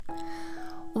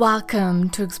Welcome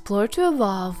to Explore to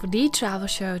Evolve, the travel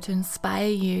show to inspire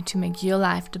you to make your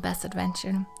life the best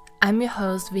adventure. I'm your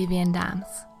host, Vivian Dams,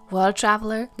 world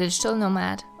traveler, digital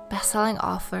nomad, best-selling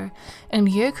author, and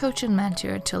your coach and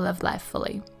mentor to live life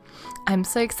fully. I'm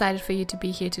so excited for you to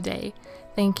be here today.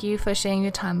 Thank you for sharing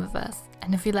your time with us.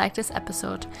 And if you like this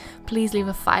episode, please leave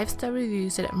a 5-star review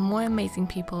so that more amazing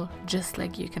people just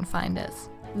like you can find us.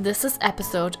 This is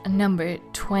episode number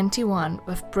 21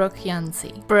 with Brooke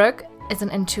Yancey. Brooke is an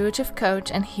intuitive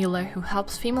coach and healer who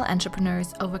helps female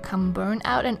entrepreneurs overcome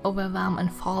burnout and overwhelm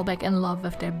and fall back in love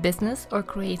with their business or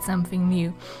create something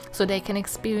new so they can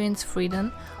experience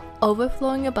freedom,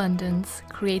 overflowing abundance,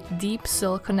 create deep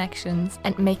soul connections,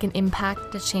 and make an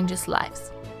impact that changes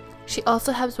lives. She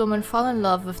also helps women fall in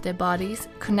love with their bodies,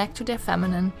 connect to their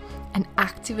feminine, and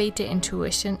activate their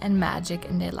intuition and magic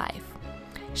in their life.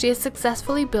 She has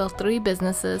successfully built 3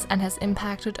 businesses and has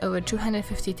impacted over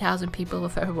 250,000 people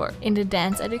with her work in the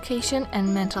dance education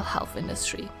and mental health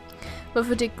industry.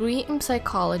 With a degree in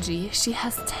psychology, she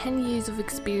has 10 years of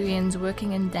experience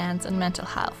working in dance and mental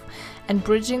health and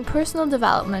bridging personal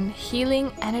development,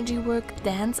 healing, energy work,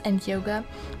 dance, and yoga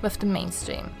with the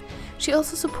mainstream. She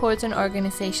also supports an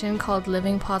organization called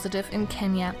Living Positive in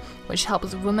Kenya, which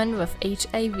helps women with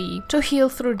HIV to heal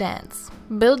through dance,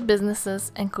 build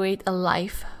businesses, and create a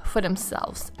life for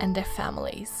themselves and their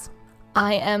families.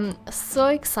 I am so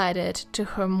excited to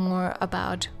hear more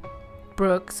about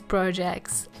Brooke's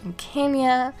projects in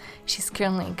Kenya. She's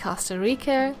currently in Costa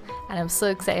Rica, and I'm so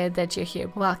excited that you're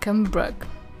here. Welcome, Brooke.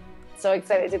 So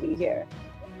excited to be here.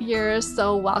 You're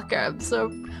so welcome.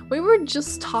 So we were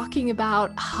just talking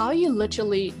about how you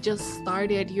literally just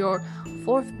started your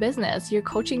 4th business, your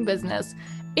coaching business,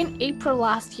 in April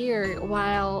last year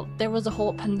while there was a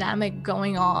whole pandemic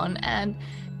going on, and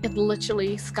it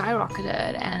literally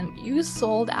skyrocketed and you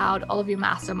sold out all of your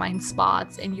mastermind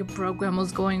spots and your program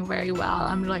was going very well.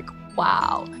 I'm like,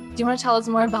 wow. Do you want to tell us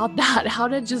more about that? How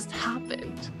did it just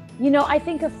happen? You know, I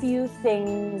think a few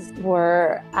things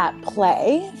were at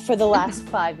play. For the last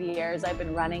 5 years, I've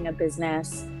been running a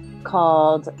business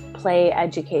called Play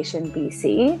Education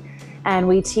BC, and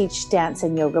we teach dance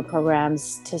and yoga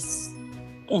programs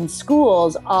in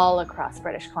schools all across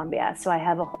British Columbia. So I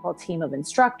have a whole team of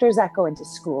instructors that go into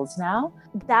schools now.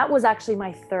 That was actually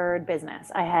my 3rd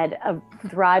business. I had a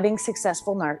thriving,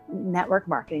 successful network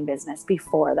marketing business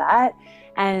before that.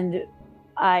 And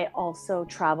I also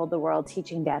traveled the world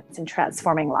teaching dance and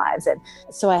transforming lives. And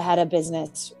so I had a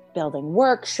business building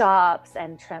workshops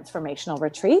and transformational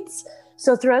retreats.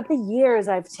 So throughout the years,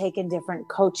 I've taken different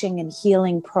coaching and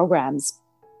healing programs,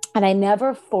 and I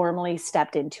never formally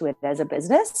stepped into it as a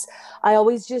business. I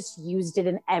always just used it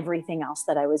in everything else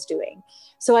that I was doing.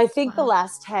 So I think the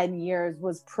last 10 years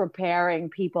was preparing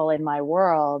people in my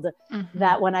world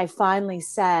that when I finally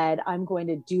said, I'm going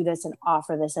to do this and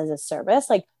offer this as a service,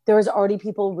 like there was already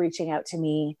people reaching out to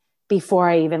me before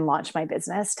I even launched my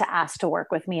business to ask to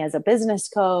work with me as a business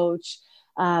coach.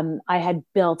 I had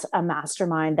built a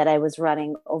mastermind that I was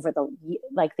running over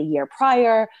the year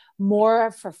prior,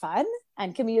 more for fun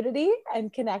and community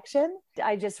and connection.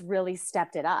 I just really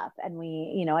stepped it up, and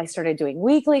I started doing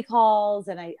weekly calls,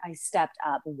 and I stepped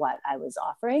up what I was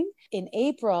offering. In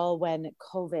April, when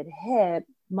COVID hit,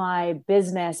 my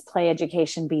business, Play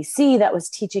Education BC, that was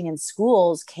teaching in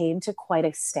schools, came to quite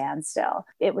a standstill.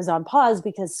 It was on pause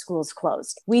because schools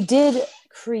closed. We did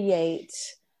create,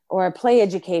 or Play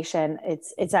Education,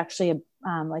 it's actually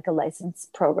like a license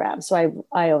program. So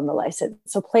I own the license.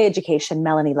 So Play Education,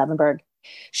 Melanie Levenberg,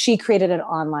 she created an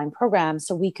online program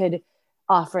so we could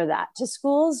offer that to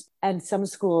schools. And some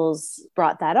schools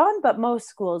brought that on, but most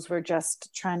schools were just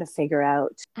trying to figure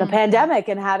out the pandemic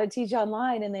and how to teach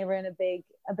online. And they were in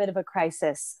a bit of a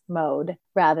crisis mode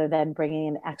rather than bringing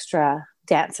in extra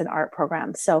dance and art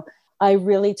programs. So I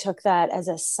really took that as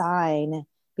a sign,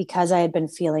 because I had been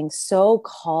feeling so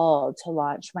called to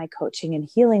launch my coaching and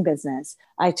healing business.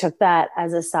 I took that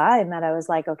as a sign that I was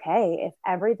like, okay, if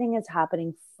everything is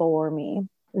happening for me,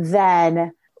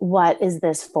 then what is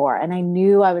this for? And I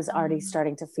knew I was already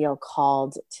starting to feel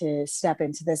called to step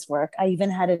into this work. I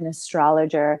even had an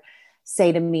astrologer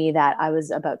say to me that I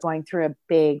was about going through a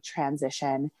big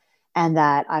transition and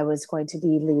that I was going to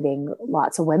be leading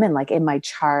lots of women. Like in my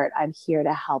chart, I'm here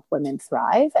to help women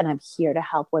thrive, and I'm here to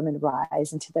help women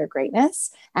rise into their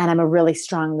greatness. And I'm a really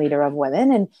strong leader of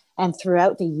women. And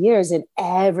throughout the years, in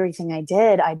everything I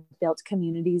did, I built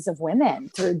communities of women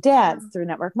through dance, through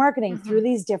network marketing, through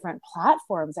these different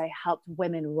platforms. I helped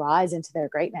women rise into their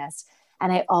greatness.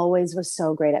 And I always was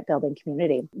so great at building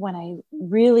community. When I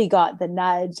really got the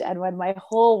nudge, and when my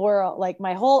whole world, like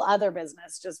my whole other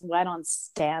business just went on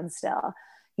standstill,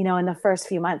 in the first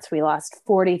few months, we lost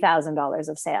 $40,000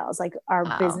 of sales. Like our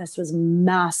business was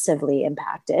massively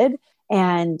impacted.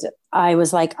 And I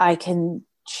was like, I can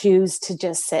choose to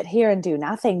just sit here and do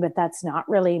nothing, but that's not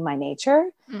really my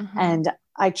nature. And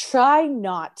I try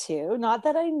not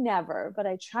that I never, but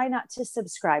I try not to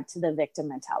subscribe to the victim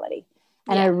mentality.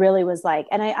 And I really was like,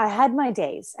 and I had my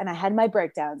days and I had my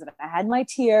breakdowns and I had my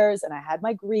tears and I had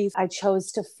my grief. I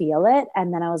chose to feel it.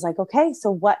 And then I was like, okay, so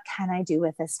what can I do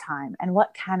with this time? And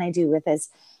what can I do with this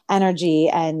energy?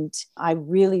 And I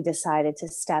really decided to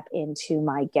step into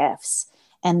my gifts.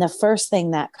 And the first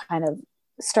thing that kind of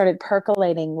started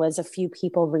percolating was a few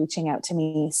people reaching out to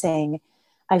me saying,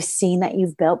 I've seen that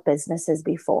you've built businesses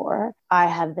before. I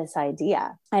have this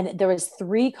idea. And there was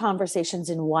 3 conversations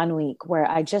in 1 week where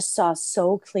I just saw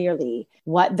so clearly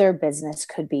what their business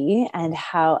could be and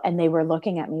they were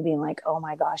looking at me being like, oh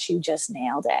my gosh, you just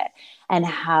nailed it. And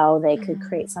how they could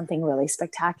create something really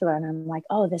spectacular. And I'm like,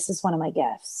 oh, this is one of my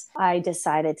gifts. I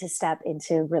decided to step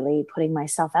into really putting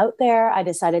myself out there. I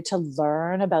decided to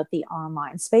learn about the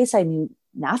online space. I knew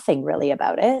nothing really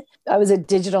about it. I was a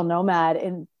digital nomad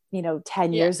in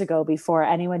 10 years ago before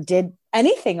anyone did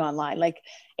anything online. Like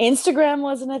Instagram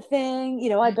wasn't a thing.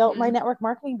 I built my network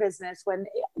marketing business when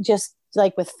just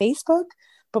like with Facebook,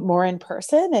 but more in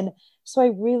person. And so I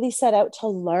really set out to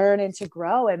learn and to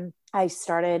grow. And I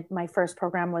started, my first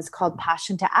program was called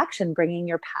Passion to Action, bringing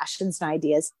your passions and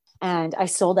ideas. And I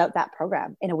sold out that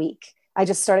program in a week. I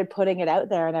just started putting it out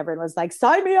there and everyone was like,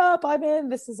 sign me up, I'm in,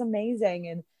 this is amazing.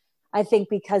 And I think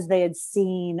because they had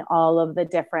seen all of the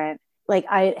different, like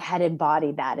I had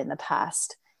embodied that in the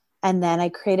past. And then I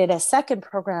created a second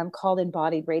program called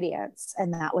Embodied Radiance.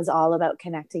 And that was all about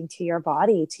connecting to your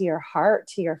body, to your heart,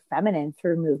 to your feminine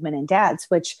through movement and dance,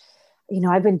 which,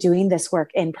 I've been doing this work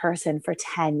in person for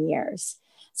 10 years.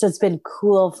 So it's been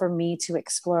cool for me to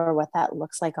explore what that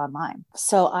looks like online.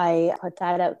 So I put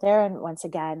that out there. And once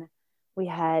again, I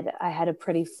had a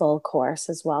pretty full course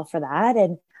as well for that.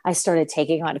 And I started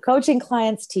taking on coaching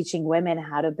clients, teaching women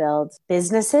how to build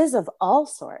businesses of all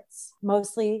sorts,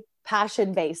 mostly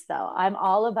passion-based though. I'm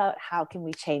all about how can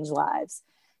we change lives.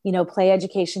 Play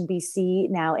Education BC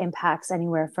now impacts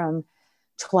anywhere from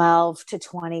 12 to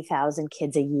 20,000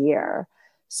 kids a year.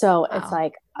 So it's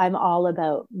like, I'm all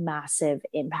about massive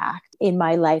impact. In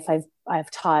my life,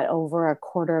 I've taught over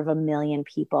 250,000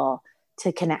 people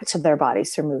to connect to their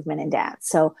bodies through movement and dance.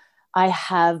 So I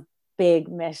have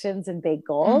big missions and big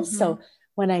goals. So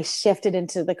when I shifted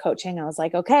into the coaching, I was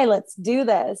like, okay, let's do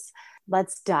this.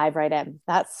 Let's dive right in.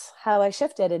 That's how I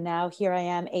shifted. And now here I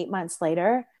am 8 months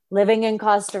later, living in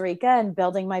Costa Rica and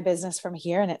building my business from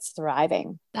here, and it's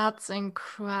thriving. That's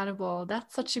incredible.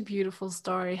 That's such a beautiful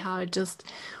story, how it just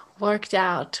worked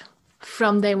out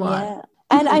from day one. Yeah.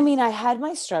 And I mean, I had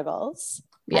my struggles.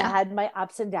 I had my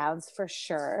ups and downs for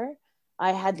sure.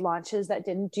 I had launches that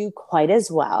didn't do quite as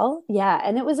well. Yeah.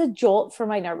 And it was a jolt for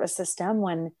my nervous system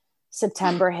when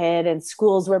September hit and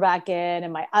schools were back in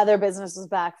and my other business was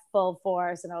back full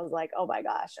force. And I was like, oh my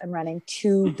gosh, I'm running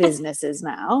 2 businesses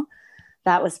now.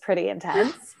 That was pretty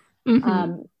intense.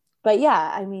 But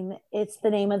yeah, I mean, it's the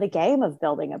name of the game of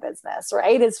building a business,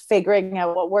 right? It's figuring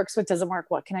out what works, what doesn't work,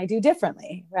 what can I do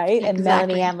differently, right?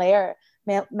 Exactly. And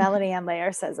Melanie Ann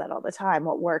Layer says that all the time.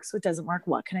 What works, what doesn't work,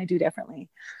 what can I do differently?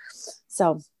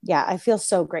 So yeah, I feel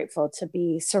so grateful to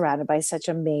be surrounded by such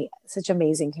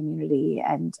amazing community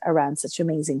and around such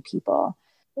amazing people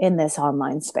in this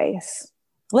online space,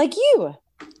 like you.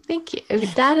 Thank you.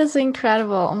 That is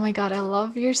incredible. Oh my God, I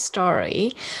love your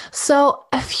story. So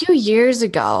a few years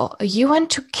ago, you went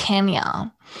to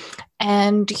Kenya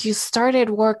and you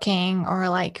started working or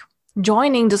like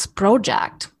joining this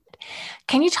project.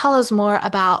 Can you tell us more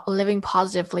about Living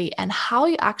Positively and how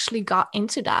you actually got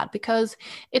into that? Because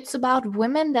it's about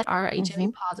women that are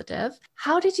HIV positive.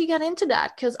 How did you get into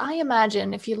that? Because I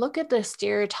imagine if you look at the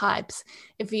stereotypes,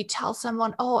 if you tell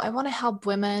someone, oh, I want to help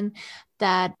women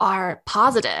that are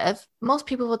positive, most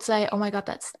people would say, oh my God,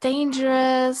 that's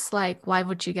dangerous. Like, why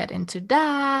would you get into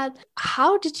that?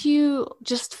 How did you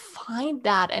just find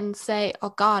that and say,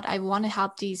 oh God, I want to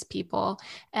help these people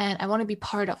and I want to be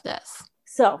part of this?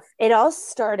 So it all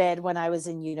started when I was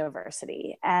in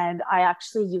university, and I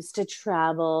actually used to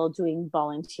travel doing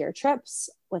volunteer trips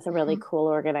with a really cool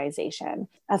organization.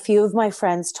 A few of my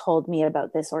friends told me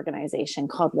about this organization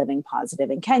called Living Positive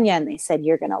in Kenya, and they said,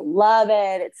 you're going to love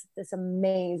it. It's this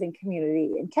amazing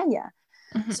community in Kenya.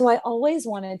 So I always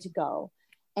wanted to go.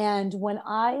 And when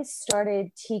I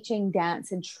started teaching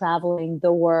dance and traveling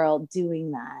the world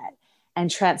doing that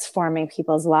and transforming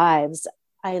people's lives,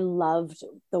 I loved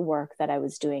the work that I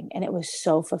was doing and it was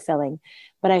so fulfilling,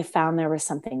 but I found there was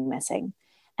something missing.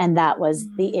 And that was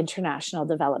the international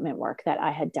development work that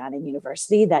I had done in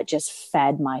university that just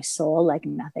fed my soul like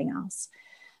nothing else.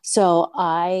 So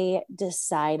I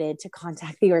decided to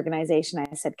contact the organization.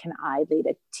 I said, can I lead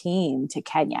a team to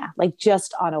Kenya? Like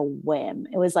just on a whim.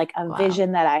 It was like a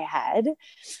vision that I had.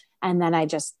 And then I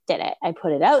just did it. I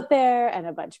put it out there and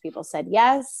a bunch of people said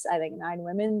yes. I think 9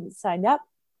 women signed up.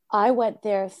 I went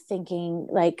there thinking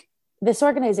like, this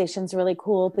organization is really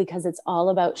cool because it's all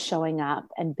about showing up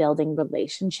and building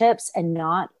relationships and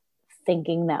not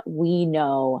thinking that we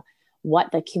know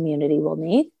what the community will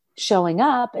need. Showing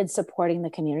up and supporting the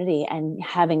community and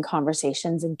having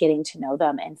conversations and getting to know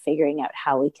them and figuring out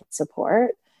how we can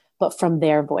support, but from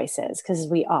their voices. Because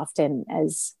we often,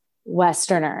 as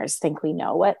Westerners, think we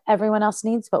know what everyone else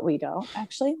needs, but we don't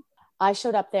actually. I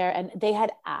showed up there and they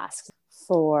had asked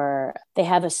they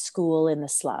have a school in the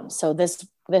slums. So this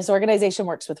organization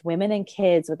works with women and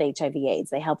kids with HIV/AIDS.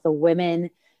 They help the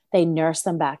women, they nurse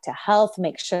them back to health,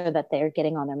 make sure that they're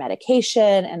getting on their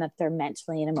medication and that they're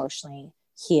mentally and emotionally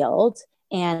healed.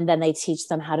 And then they teach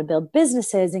them how to build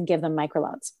businesses and give them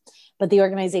microloans. But the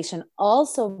organization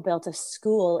also built a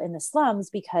school in the slums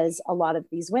because a lot of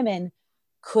these women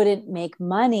couldn't make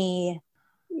money,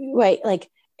 right? Like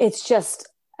it's just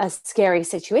a scary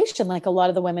situation. Like a lot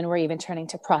of the women were even turning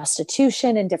to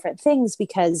prostitution and different things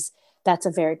because that's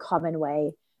a very common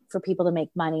way for people to make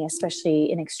money,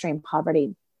 especially in extreme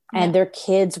poverty. And their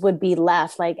kids would be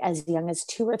left like as young as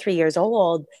 2 or 3 years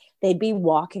old. They'd be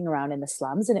walking around in the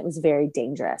slums and it was very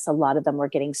dangerous. A lot of them were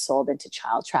getting sold into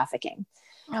child trafficking,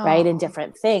 right? And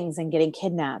different things and getting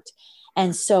kidnapped.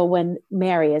 And so when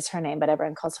Mary is her name, but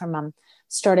everyone calls her mom,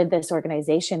 started this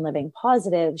organization, Living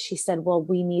Positive, she said, well,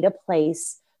 we need a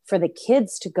place for the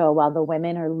kids to go while the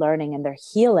women are learning and they're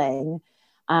healing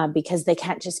because they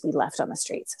can't just be left on the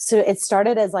streets. So it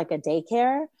started as like a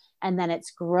daycare and then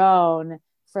it's grown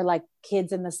for like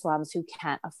kids in the slums who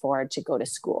can't afford to go to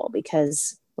school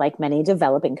because like many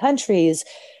developing countries,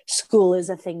 school is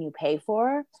a thing you pay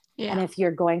for. Yeah. And if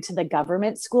you're going to the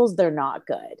government schools, they're not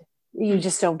good. You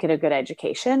just don't get a good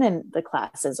education. And the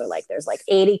classes are like, there's like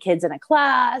 80 kids in a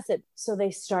class. And so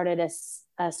they started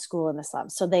a school in the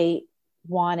slums. So they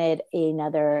wanted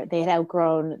they had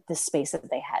outgrown the space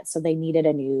that they had. So they needed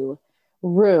a new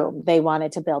room. They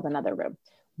wanted to build another room.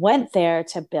 Went there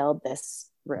to build this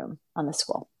room on the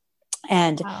school.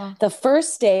 And the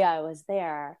first day I was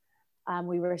there,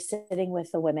 we were sitting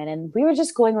with the women and we were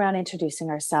just going around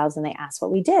introducing ourselves and they asked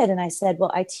what we did. And I said,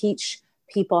 well, I teach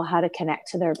people how to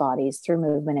connect to their bodies through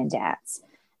movement and dance.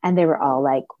 And they were all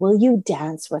like, will you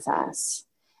dance with us?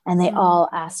 And they all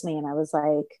asked me and I was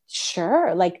like,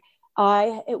 sure. Like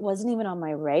it wasn't even on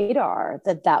my radar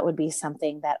that would be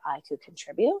something that I could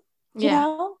contribute, you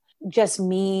know, just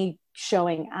me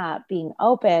showing up, being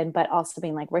open, but also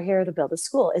being like, we're here to build a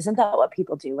school. Isn't that what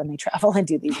people do when they travel and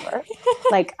do these work?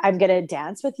 Like, I'm going to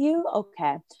dance with you.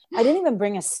 Okay. I didn't even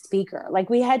bring a speaker. Like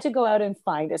we had to go out and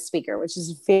find a speaker, which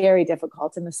is very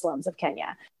difficult in the slums of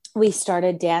Kenya. We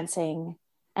started dancing.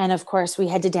 And of course we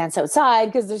had to dance outside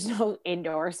because there's no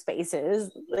indoor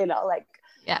spaces, you know, like,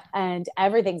 and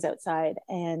everything's outside.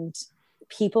 And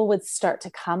people would start to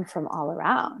come from all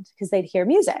around because they'd hear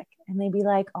music and they'd be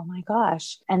like, oh my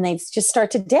gosh. And they'd just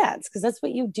start to dance because that's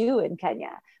what you do in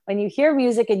Kenya. When you hear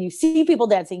music and you see people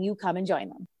dancing, you come and join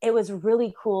them. It was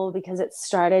really cool because it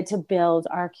started to build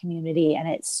our community and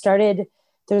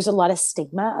there's a lot of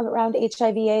stigma around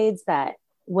HIV/AIDS that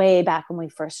way back when we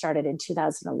first started in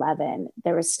 2011,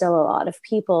 there was still a lot of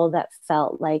people that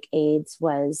felt like AIDS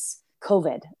was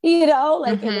COVID, you know,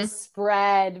 like it was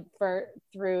spread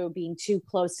through being too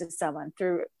close to someone,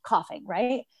 through coughing,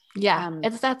 right? Yeah,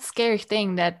 it's that scary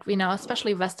thing that, you know,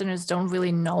 especially Westerners don't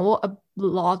really know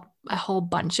a whole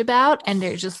bunch about, and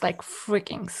they're just like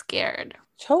freaking scared.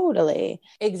 Totally.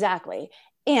 Exactly.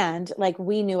 And like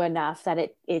we knew enough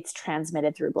that it's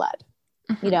transmitted through blood.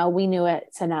 You know, we knew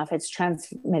it's enough. It's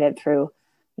transmitted through,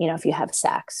 you know, if you have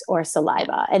sex or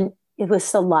saliva. And it was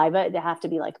saliva, it'd have to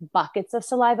be like buckets of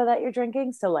saliva that you're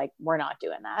drinking. So like, we're not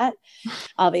doing that,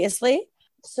 obviously.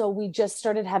 So we just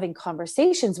started having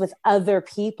conversations with other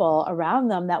people around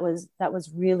them. That was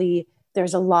really,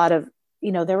 there's a lot of,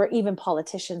 you know, there were even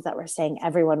politicians that were saying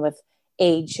everyone with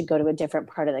AIDS should go to a different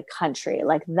part of the country.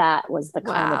 Like that was the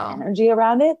kind of energy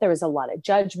around it. There was a lot of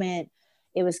judgment.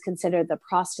 It was considered the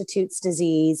prostitute's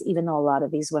disease, even though a lot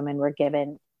of these women were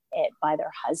given it by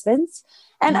their husbands.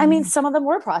 And I mean, some of them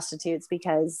were prostitutes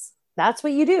because that's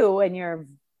what you do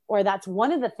or that's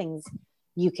one of the things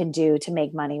you can do to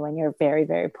make money when you're very,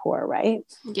 very poor. Right.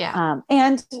 Yeah.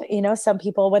 And, you know, some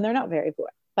people when they're not very poor,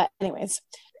 but anyways,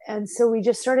 And so we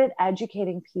just started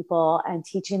educating people and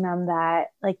teaching them that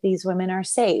like these women are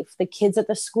safe. The kids at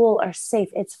the school are safe.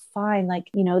 It's fine. Like,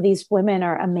 you know, these women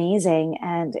are amazing.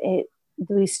 And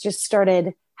we just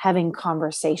started having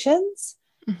conversations.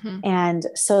 Mm-hmm. And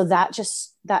so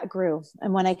that grew.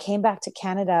 And when I came back to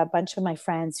Canada, a bunch of my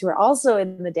friends who are also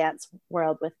in the dance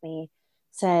world with me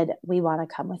said, we want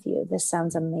to come with you. This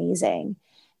sounds amazing.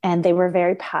 And they were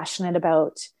very passionate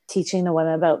about teaching the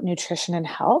women about nutrition and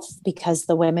health because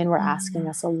the women were asking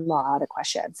us a lot of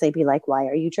questions. They'd be like, why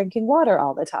are you drinking water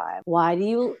all the time? Why do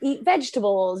you eat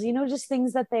vegetables? You know, just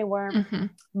things that they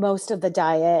weren't. Most of the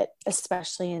diet,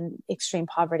 especially in extreme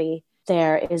poverty,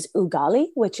 there is ugali,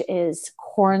 which is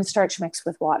cornstarch mixed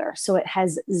with water. So it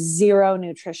has zero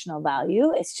nutritional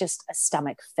value. It's just a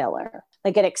stomach filler.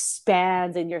 Like it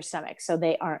expands in your stomach so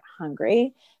they aren't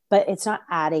hungry, but it's not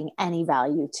adding any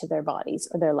value to their bodies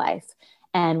or their life.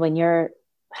 And when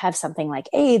have something like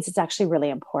AIDS, it's actually really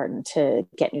important to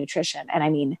get nutrition. And I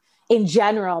mean, in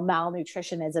general,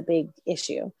 malnutrition is a big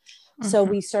issue. So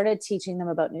we started teaching them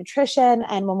about nutrition.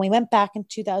 And when we went back in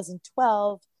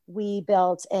 2012, we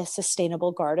built a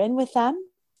sustainable garden with them.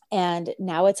 And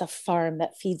now it's a farm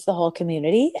that feeds the whole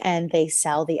community and they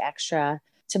sell the extra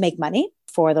to make money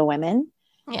for the women.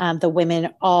 Yeah. The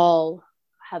women all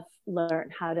have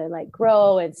learned how to like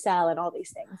grow and sell and all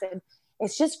these things. And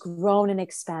it's just grown and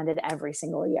expanded every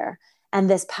single year. And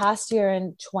this past year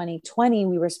in 2020,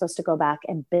 we were supposed to go back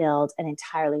and build an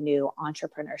entirely new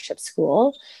entrepreneurship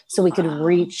school so we could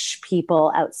reach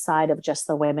people outside of just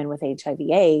the women with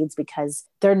HIV/AIDS because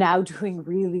they're now doing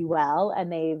really well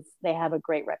and they have a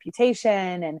great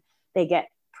reputation and they get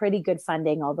pretty good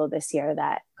funding, although this year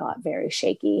that got very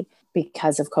shaky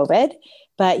because of COVID.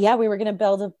 But yeah, we were going to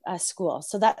build a school.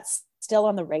 So that's still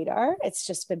on the radar. It's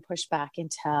just been pushed back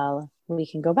until we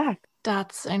can go back.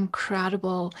 That's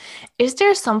incredible. Is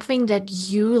there something that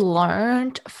you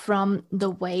learned from the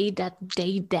way that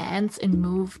they dance and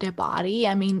move their body?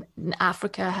 I mean,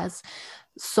 Africa has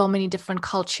so many different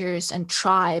cultures and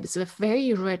tribes with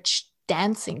very rich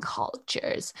dancing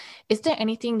cultures. Is there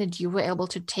anything that you were able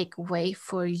to take away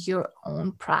for your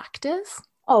own practice?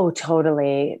 Oh,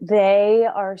 totally. They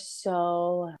are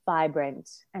so vibrant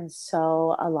and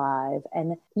so alive.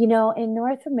 And, you know, in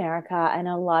North America and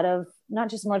a lot of, not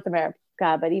just North America,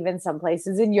 but even some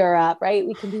places in Europe, right?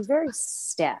 We can be very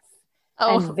stiff.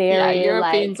 Oh, and very, yeah,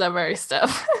 Europeans are very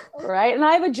stiff. Right. And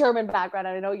I have a German background.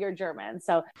 I know you're German.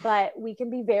 So, but we can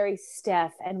be very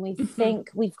stiff. And we think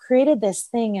we've created this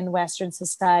thing in Western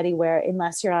society where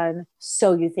unless you're on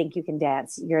So You Think You Can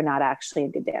Dance, you're not actually a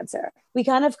good dancer. We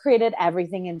kind of created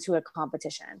everything into a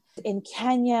competition. In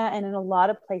Kenya and in a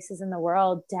lot of places in the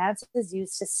world, dance is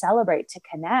used to celebrate, to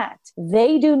connect.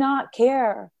 They do not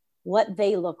care what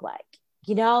they look like.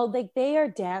 You know, like they are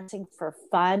dancing for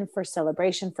fun, for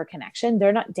celebration, for connection.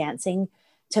 They're not dancing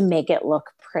to make it look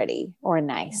pretty or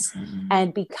nice.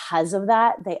 And because of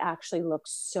that, they actually look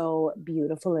so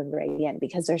beautiful and radiant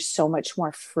because they're so much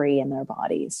more free in their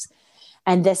bodies.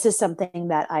 And this is something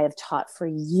that I have taught for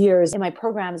years in my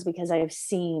programs because I have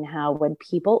seen how when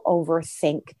people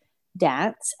overthink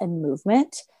dance and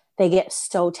movement, they get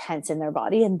so tense in their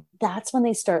body. And that's when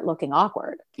they start looking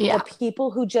awkward. Yeah. The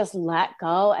people who just let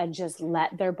go and just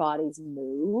let their bodies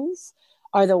move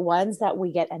are the ones that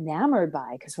we get enamored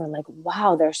by because we're like,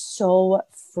 wow, they're so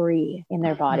free in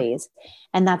their bodies.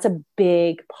 And that's a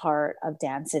big part of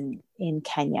dance in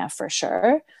Kenya for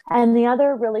sure. And the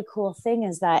other really cool thing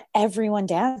is that everyone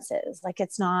dances. Like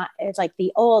it's like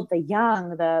the old, the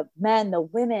young, the men, the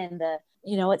women,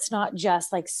 it's not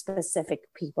just like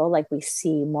specific people like we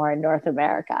see more in North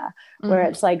America, where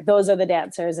it's like those are the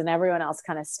dancers and everyone else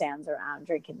kind of stands around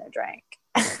drinking their drink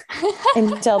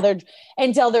until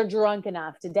they're drunk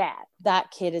enough to dance.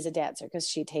 That kid is a dancer because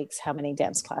she takes how many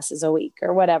dance classes a week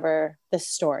or whatever the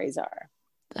stories are.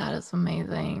 That is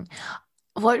amazing.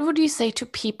 What would you say to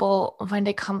people when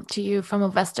they come to you from a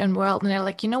Western world and they're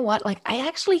like, you know what, like I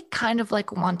actually kind of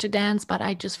like want to dance, but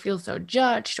I just feel so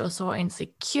judged or so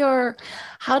insecure.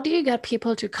 How do you get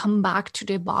people to come back to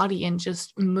their body and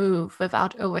just move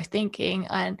without overthinking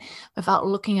and without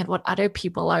looking at what other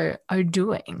people are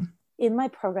doing? In my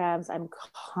programs, I'm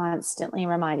constantly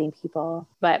reminding people,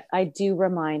 but I do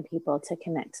remind people to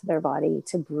connect to their body,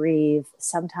 to breathe,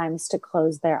 sometimes to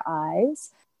close their eyes,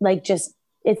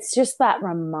 it's just that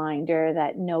reminder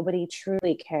that nobody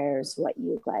truly cares what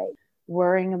you like,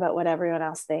 worrying about what everyone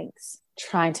else thinks,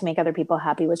 trying to make other people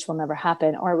happy, which will never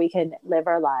happen, or we can live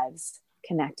our lives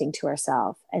connecting to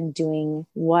ourselves and doing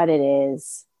what it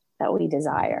is that we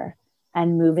desire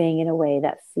and moving in a way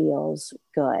that feels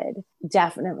good.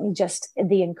 Definitely just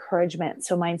the encouragement.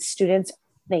 So my students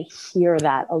they hear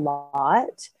that a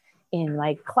lot in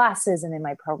my classes and in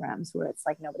my programs, where it's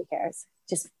like, nobody cares.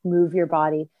 Just move your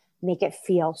body, make it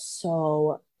feel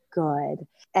so good.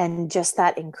 And just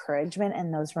that encouragement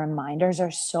and those reminders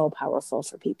are so powerful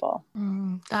for people.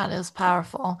 That is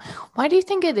powerful. Why do you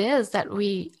think it is that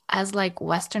we, as like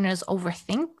Westerners,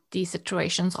 overthink these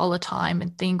situations all the time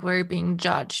and think we're being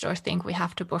judged or think we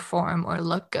have to perform or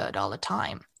look good all the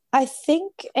time? I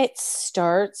think it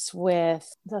starts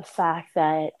with the fact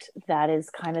that that is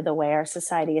kind of the way our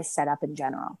society is set up in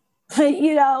general.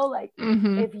 Like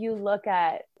if you look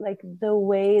at like the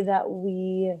way that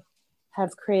we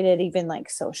have created even like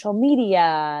social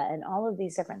media and all of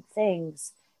these different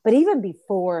things, but even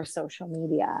before social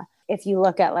media, if you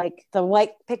look at like the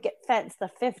white picket fence, the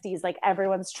 50s, like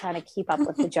everyone's trying to keep up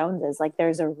with the Joneses. Like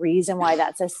there's a reason why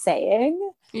that's a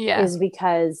saying, is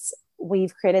because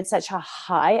we've created such a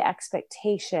high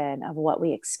expectation of what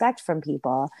we expect from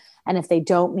people. And if they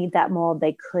don't meet that mold,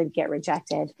 they could get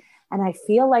rejected. And I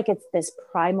feel like it's this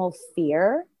primal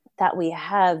fear that we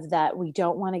have, that we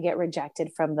don't want to get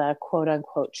rejected from the quote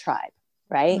unquote tribe,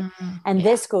 right?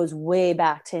 This goes way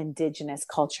back to Indigenous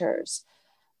cultures.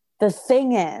 The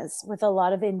thing is, with a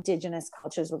lot of Indigenous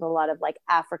cultures, with a lot of like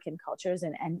African cultures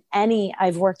and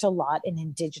I've worked a lot in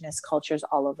Indigenous cultures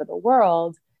all over the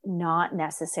world, not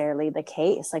necessarily the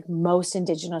case. Like most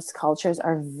Indigenous cultures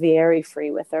are very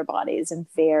free with their bodies and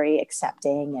very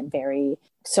accepting and very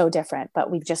so different, but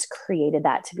we've just created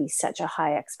that to be such a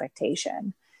high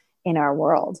expectation in our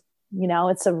world.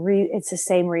 It's the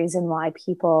same reason why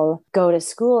people go to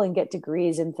school and get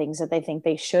degrees in things that they think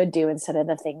they should do instead of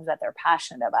the things that they're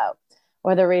passionate about,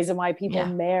 or the reason why people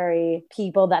marry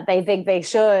people that they think they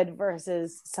should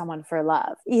versus someone for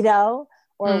love,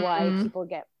 or why people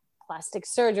get plastic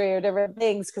surgery or different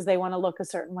things because they want to look a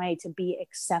certain way to be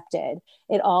accepted.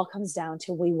 It all comes down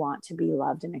to, we want to be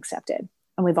loved and accepted,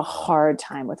 and we have a hard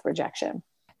time with rejection.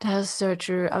 That is so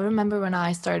true. I remember when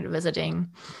I started visiting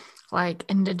like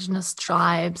Indigenous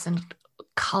tribes and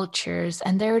cultures,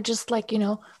 and they were just like,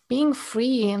 being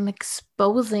free and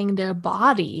exposing their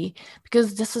body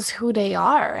because this is who they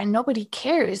are, and nobody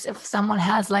cares if someone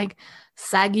has like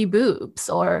saggy boobs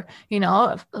or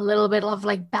a little bit of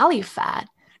like belly fat.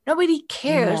 Nobody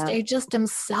cares. Yeah. They're just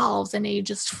themselves and they're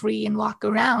just free and walk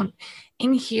around.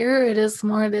 In here, it is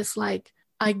more this like,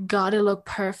 I gotta look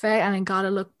perfect and I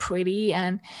gotta look pretty.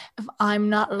 And if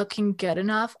I'm not looking good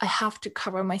enough, I have to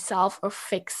cover myself or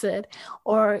fix it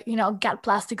or, get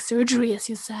plastic surgery, as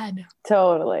you said.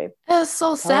 Totally. It's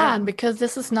so sad because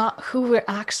this is not who we're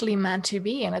actually meant to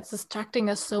be. And it's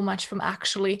distracting us so much from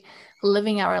actually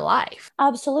living our life.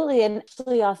 Absolutely. And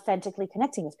actually authentically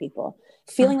connecting with people.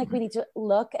 Feeling like we need to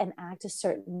look and act a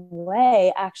certain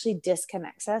way actually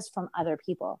disconnects us from other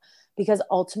people, because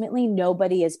ultimately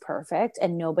nobody is perfect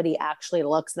and nobody actually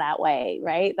looks that way,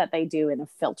 right? That they do in a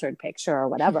filtered picture or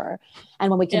whatever. And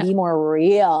when we can be more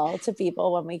real to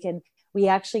people, when we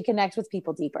actually connect with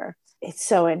people deeper. It's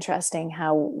so interesting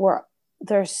how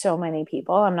there's so many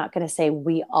people. I'm not going to say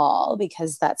we all,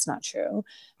 because that's not true.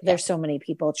 There's so many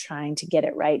people trying to get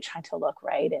it right, trying to look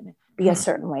right and be a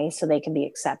certain way so they can be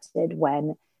accepted,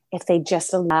 when if they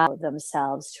just allow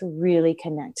themselves to really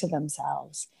connect to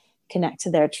themselves, connect to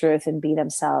their truth and be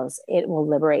themselves, it will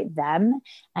liberate them,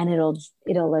 and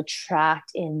it'll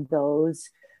attract in those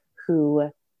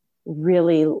who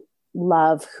really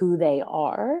love who they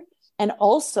are and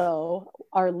also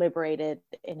are liberated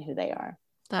in who they are.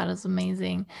 That is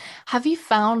amazing. Have you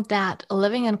found that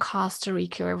living in Costa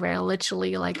Rica, where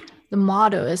literally like the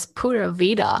motto is Pura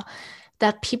Vida,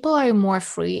 that people are more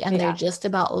free and they're just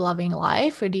about loving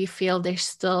life? Or do you feel they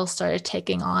still started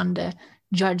taking on the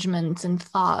judgments and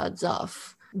thoughts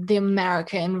of the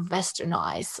American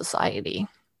westernized society?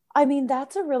 I mean,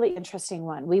 that's a really interesting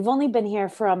one. We've only been here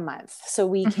for a month. So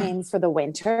we came for the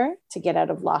winter to get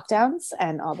out of lockdowns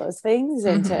and all those things.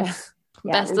 And to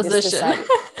best decision.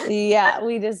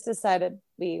 We just decided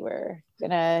we were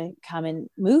gonna come and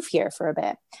move here for a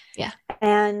bit. Yeah.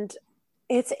 And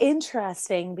it's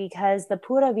interesting because the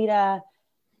Pura Vida,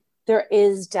 there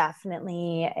is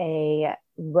definitely a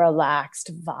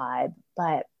relaxed vibe,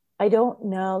 but I don't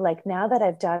know, like now that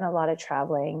I've done a lot of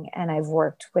traveling and I've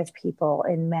worked with people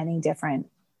in many different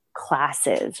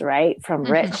classes, right? From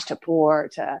rich to poor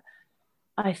to,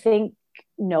 I think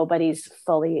nobody's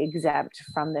fully exempt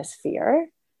from this fear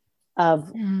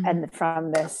of and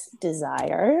from this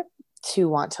desire to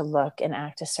want to look and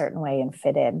act a certain way and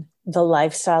fit in. The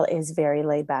lifestyle is very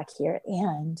laid back here,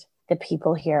 and the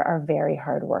people here are very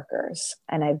hard workers.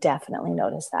 And I've definitely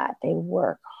noticed that they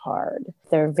work hard.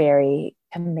 They're very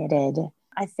committed.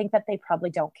 I think that they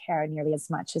probably don't care nearly as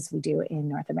much as we do in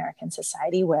North American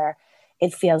society, where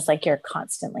it feels like you're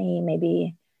constantly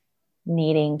maybe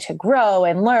needing to grow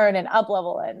and learn and up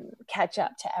level and catch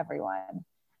up to everyone.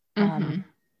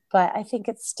 But I think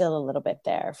it's still a little bit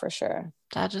there for sure.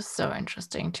 That is so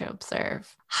interesting to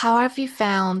observe. How have you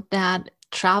found that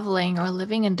traveling or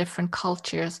living in different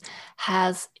cultures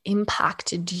has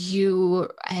impacted you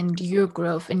and your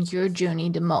growth and your journey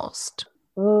the most?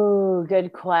 Ooh,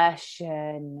 good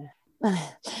question.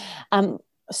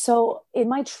 So in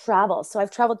my travels, so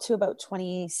I've traveled to about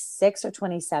 26 or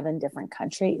 27 different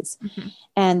countries.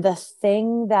 And the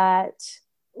thing that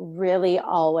really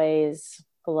always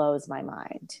blows my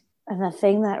mind, and the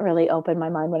thing that really opened my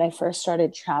mind when I first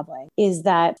started traveling, is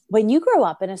that when you grow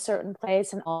up in a certain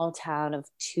place, an all town of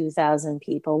 2,000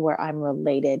 people where I'm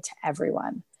related to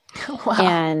everyone. Wow.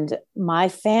 And my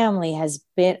family has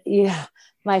been,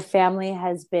 my family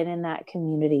has been in that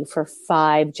community for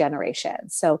 5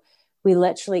 generations. So we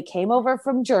literally came over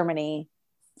from Germany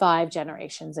 5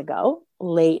 generations ago,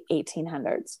 late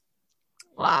 1800s.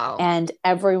 Wow. And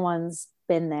everyone's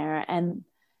been there.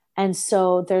 And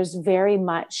so there's very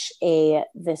much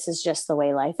this is just the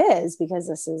way life is, because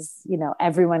this is,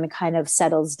 everyone kind of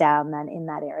settles down then in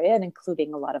that area, and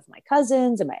including a lot of my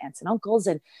cousins and my aunts and uncles.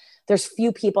 And there's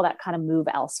few people that kind of move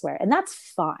elsewhere, and that's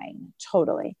fine.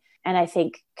 Totally. And I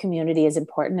think community is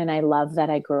important. And I love that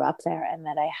I grew up there and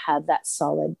that I had that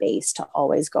solid base to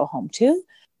always go home to.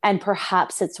 And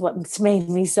perhaps it's what's made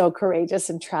me so courageous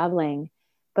in traveling.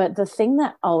 But the thing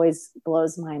that always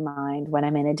blows my mind when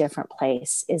I'm in a different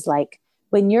place is like,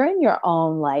 when you're in your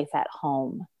own life at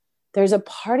home, there's a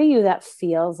part of you that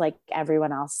feels like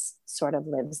everyone else sort of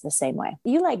lives the same way.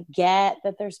 You get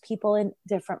that there's people in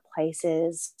different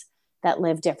places that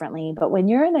live differently. But when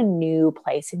you're in a new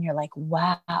place and you're like,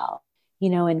 wow,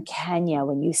 in Kenya,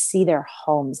 when you see their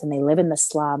homes and they live in the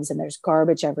slums and there's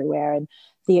garbage everywhere and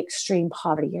the extreme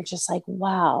poverty, you're just like,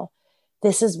 wow,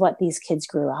 this is what these kids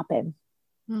grew up in.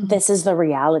 This is the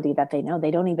reality that they know.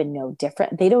 They don't even know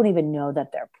different. They don't even know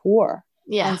that they're poor.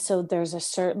 Yeah. And so there's a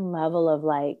certain level of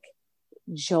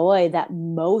joy that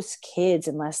most kids,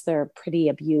 unless they're pretty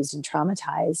abused and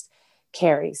traumatized,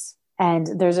 carries. And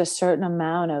there's a certain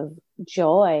amount of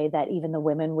joy that even the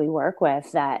women we work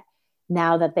with, that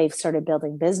now that they've started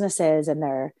building businesses and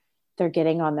they're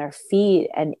getting on their feet,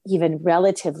 and even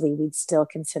relatively, we'd still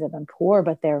consider them poor,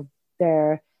 but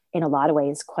they're in a lot of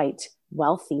ways quite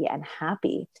wealthy and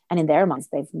happy. And in their minds,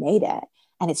 they've made it.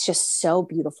 And it's just so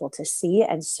beautiful to see.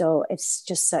 And so it's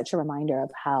just such a reminder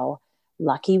of how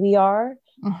lucky we are,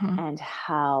 and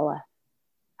how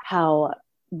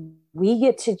we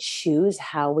get to choose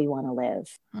how we want to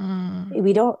live.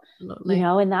 We don't,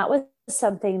 and that was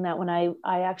something that when I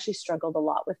actually struggled a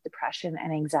lot with depression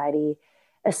and anxiety,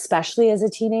 especially as a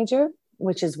teenager,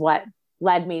 which is what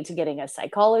led me to getting a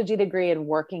psychology degree and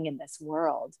working in this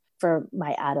world for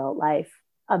my adult life.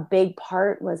 A big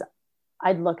part was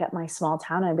I'd look at my small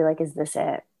town and I'd be like, is this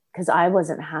it? Because I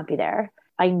wasn't happy there.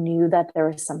 I knew that there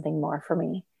was something more for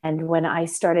me. And when I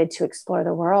started to explore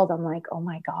the world, I'm like, oh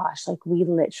my gosh, we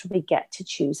literally get to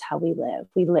choose how we live.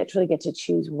 We literally get to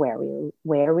choose where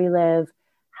we live,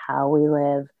 how we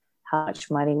live, how much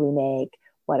money we make,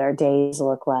 what our days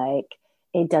look like.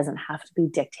 It doesn't have to be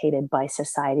dictated by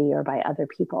society or by other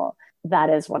people. That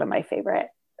is one of my favorite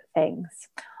things.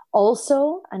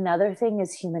 Also, another thing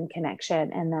is human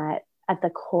connection, and that at the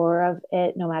core of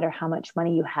it, no matter how much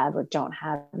money you have or don't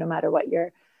have, no matter what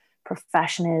your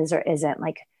profession is or isn't,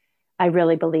 I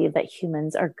really believe that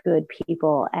humans are good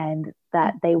people and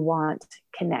that they want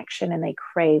connection and they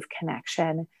crave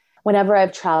connection. Whenever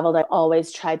I've traveled, I've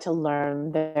always tried to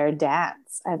learn their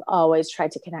dance. I've always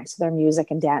tried to connect to their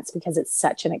music and dance because it's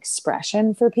such an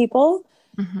expression for people.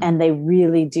 And they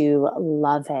really do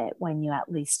love it when you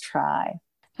at least try.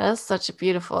 That's such a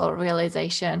beautiful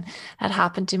realization that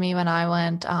happened to me when I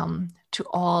went to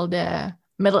all the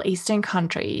Middle Eastern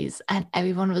countries, and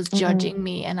everyone was judging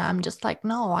me. And I'm just like,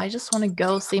 no, I just want to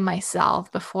go see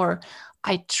myself before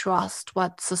I trust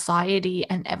what society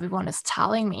and everyone is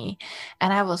telling me.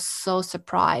 And I was so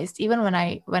surprised. Even when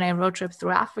I road trip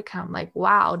through Africa, I'm like,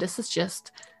 wow, this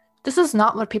is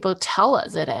not what people tell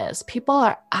us it is. People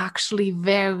are actually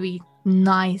very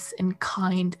nice and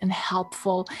kind and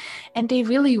helpful. And they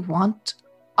really want,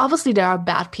 obviously there are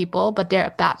bad people, but there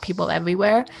are bad people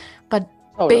everywhere. But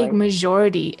big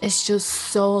majority is just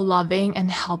so loving and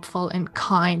helpful and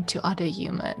kind to other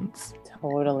humans.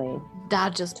 Totally.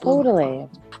 That just totally.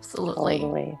 Absolutely.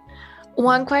 Totally.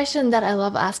 One question that I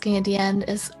love asking at the end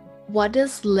is, what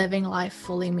does living life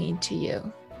fully mean to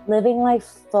you? Living life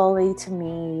fully to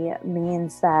me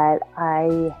means that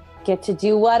I get to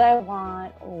do what I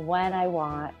want, when I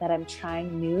want, that I'm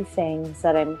trying new things,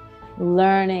 that I'm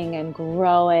learning and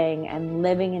growing and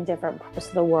living in different parts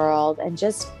of the world and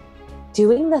just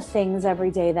doing the things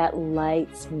every day that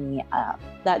lights me up.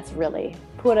 That's really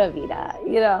pura vida,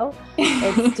 you know?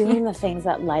 It's doing the things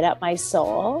that light up my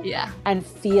soul. Yeah. And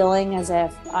feeling as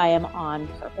if I am on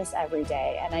purpose every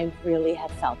day. And I really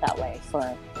have felt that way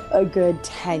for a good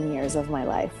 10 years of my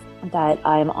life, that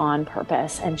I'm on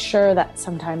purpose. And sure, that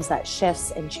sometimes that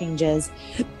shifts and changes,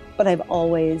 but I've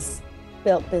always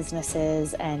built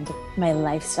businesses and my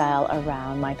lifestyle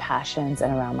around my passions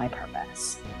and around my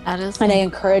purpose. That is, and I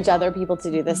encourage other people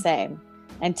to do the same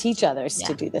and teach others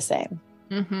to do the same.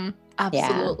 Mm-hmm.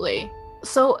 Absolutely. Yeah.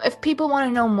 So if people want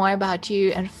to know more about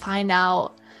you and find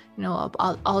out, you know,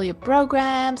 about all your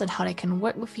programs and how they can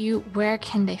work with you, where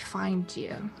can they find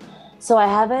you? So I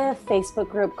have a Facebook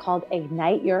group called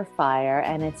Ignite Your Fire,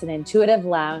 and it's an intuitive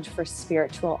lounge for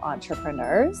spiritual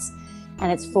entrepreneurs.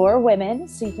 And it's for women,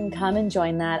 so you can come and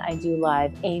join that. I do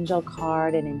live angel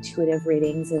card and intuitive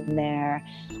readings in there.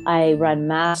 I run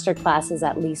master classes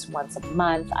at least once a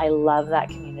month. I love that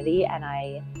community, and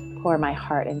I pour my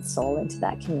heart and soul into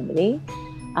that community.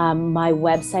 My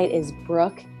website is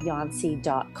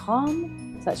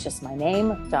brookeyancey.com. So that's just my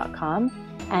name.com.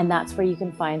 And that's where you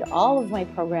can find all of my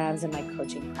programs and my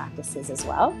coaching practices as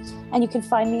well. And you can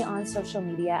find me on social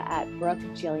media at Brooke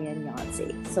Jillian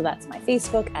Yancey. So that's my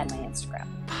Facebook and my Instagram.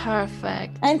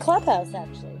 Perfect. And Clubhouse,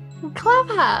 actually.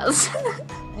 Clubhouse.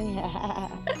 Yeah.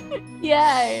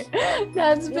 Yay.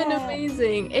 That's been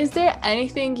amazing. Is there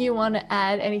anything you want to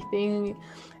add? Anything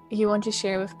you want to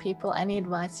share with people? Any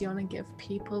advice you want to give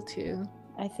people too?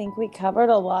 I think we covered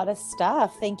a lot of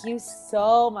stuff. Thank you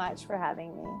so much for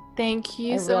having me. Thank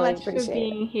you so much for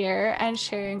being here and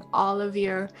sharing all of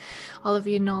your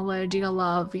knowledge, your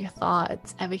love, your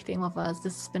thoughts, everything with us.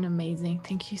 This has been amazing.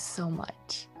 Thank you so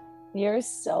much. You're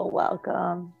so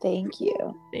welcome. Thank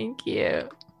you. Thank you.